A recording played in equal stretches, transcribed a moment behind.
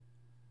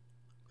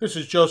This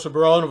is Joseph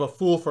Barone of A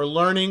Fool for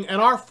Learning, and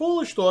our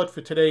foolish thought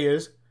for today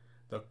is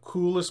the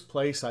coolest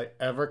place I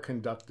ever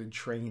conducted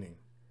training.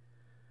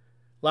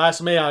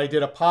 Last May, I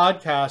did a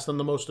podcast on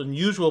the most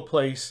unusual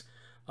place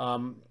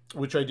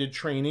which I did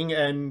training,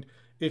 and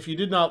if you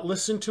did not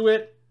listen to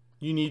it,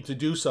 you need to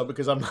do so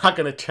because I'm not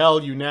going to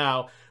tell you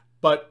now,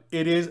 but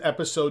it is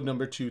episode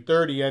number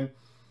 230. And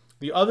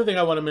the other thing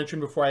I want to mention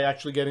before I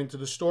actually get into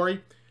the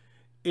story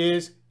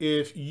is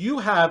if you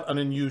have an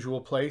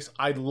unusual place,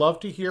 I'd love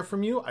to hear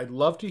from you. I'd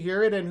love to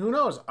hear it. And who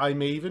knows, I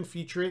may even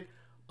feature it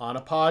on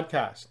a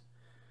podcast.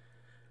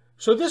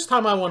 So this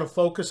time I want to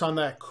focus on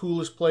that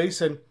coolest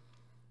place. And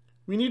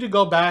we need to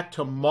go back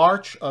to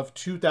March of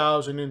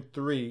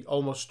 2003,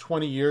 almost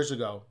 20 years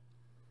ago.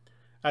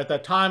 At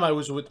that time, I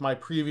was with my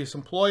previous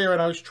employer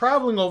and I was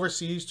traveling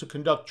overseas to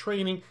conduct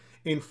training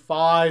in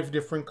 5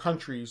 different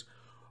countries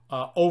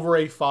over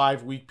a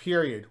 5-week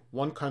period,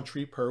 1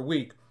 country per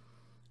week.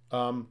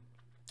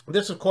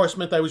 This, of course,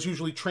 meant I was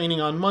usually training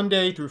on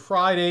Monday through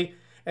Friday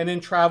and then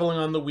traveling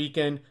on the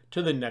weekend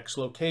to the next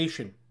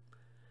location.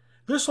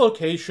 This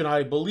location,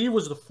 I believe,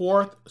 was the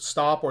 4th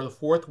stop or the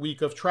 4th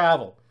week of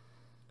travel.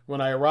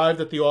 When I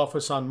arrived at the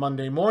office on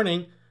Monday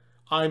morning,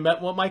 I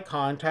met with my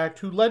contact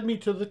who led me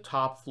to the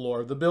top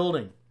floor of the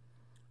building.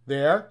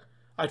 There,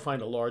 I'd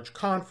find a large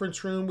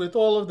conference room with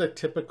all of the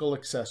typical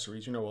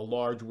accessories, a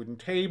large wooden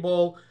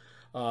table,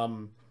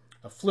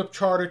 a flip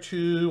chart or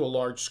 2, a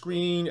large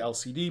screen,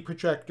 LCD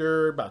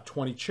projector, about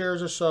 20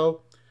 chairs or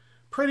so.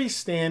 Pretty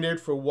standard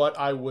for what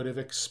I would have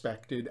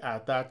expected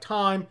at that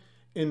time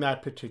in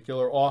that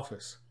particular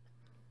office.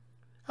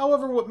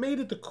 However, what made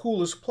it the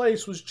coolest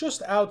place was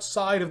just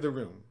outside of the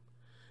room.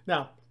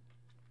 Now,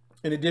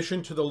 in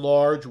addition to the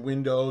large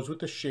windows with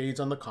the shades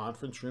on the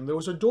conference room, there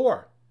was a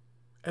door.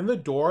 And the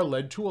door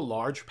led to a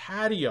large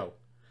patio,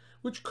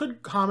 which could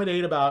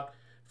accommodate about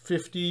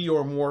 50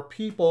 or more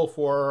people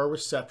for a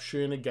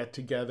reception, a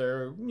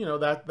get-together,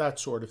 that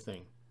sort of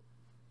thing.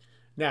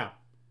 Now,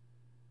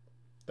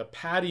 the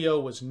patio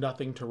was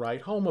nothing to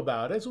write home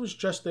about, as it was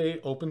just an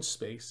open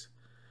space.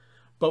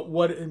 But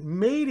what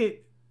made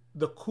it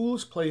the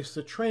coolest place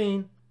to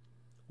train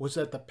was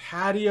that the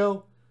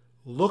patio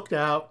looked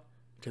out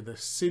to the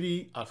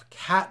city of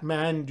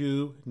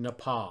Kathmandu,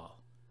 Nepal.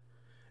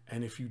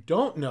 And if you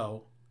don't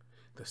know,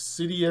 the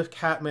city of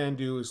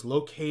Kathmandu is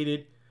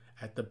located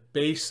at the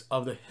base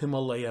of the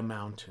Himalayan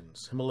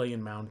mountains.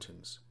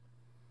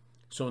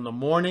 So in the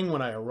morning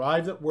when I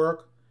arrived at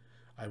work,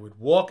 I would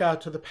walk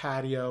out to the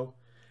patio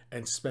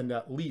and spend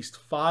at least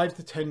 5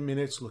 to 10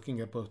 minutes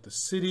looking at both the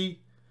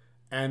city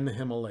and the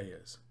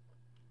Himalayas.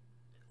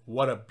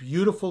 What a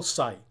beautiful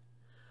sight.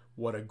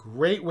 What a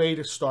great way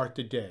to start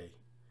the day.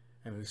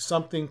 And it is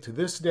something to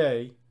this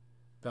day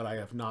that I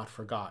have not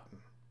forgotten.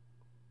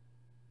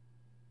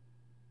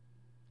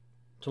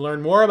 To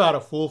learn more about A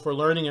Fool for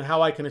Learning and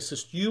how I can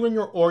assist you and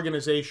your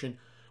organization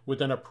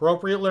with an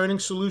appropriate learning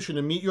solution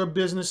to meet your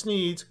business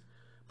needs,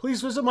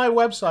 please visit my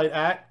website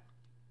at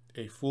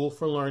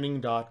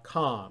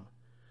afoolforlearning.com.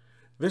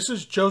 This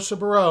is Joseph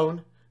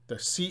Barone, the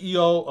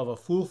CEO of A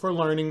Fool for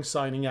Learning,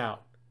 signing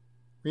out.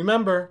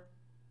 Remember,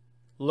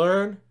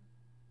 learn,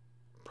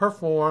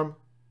 perform,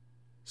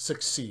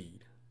 succeed.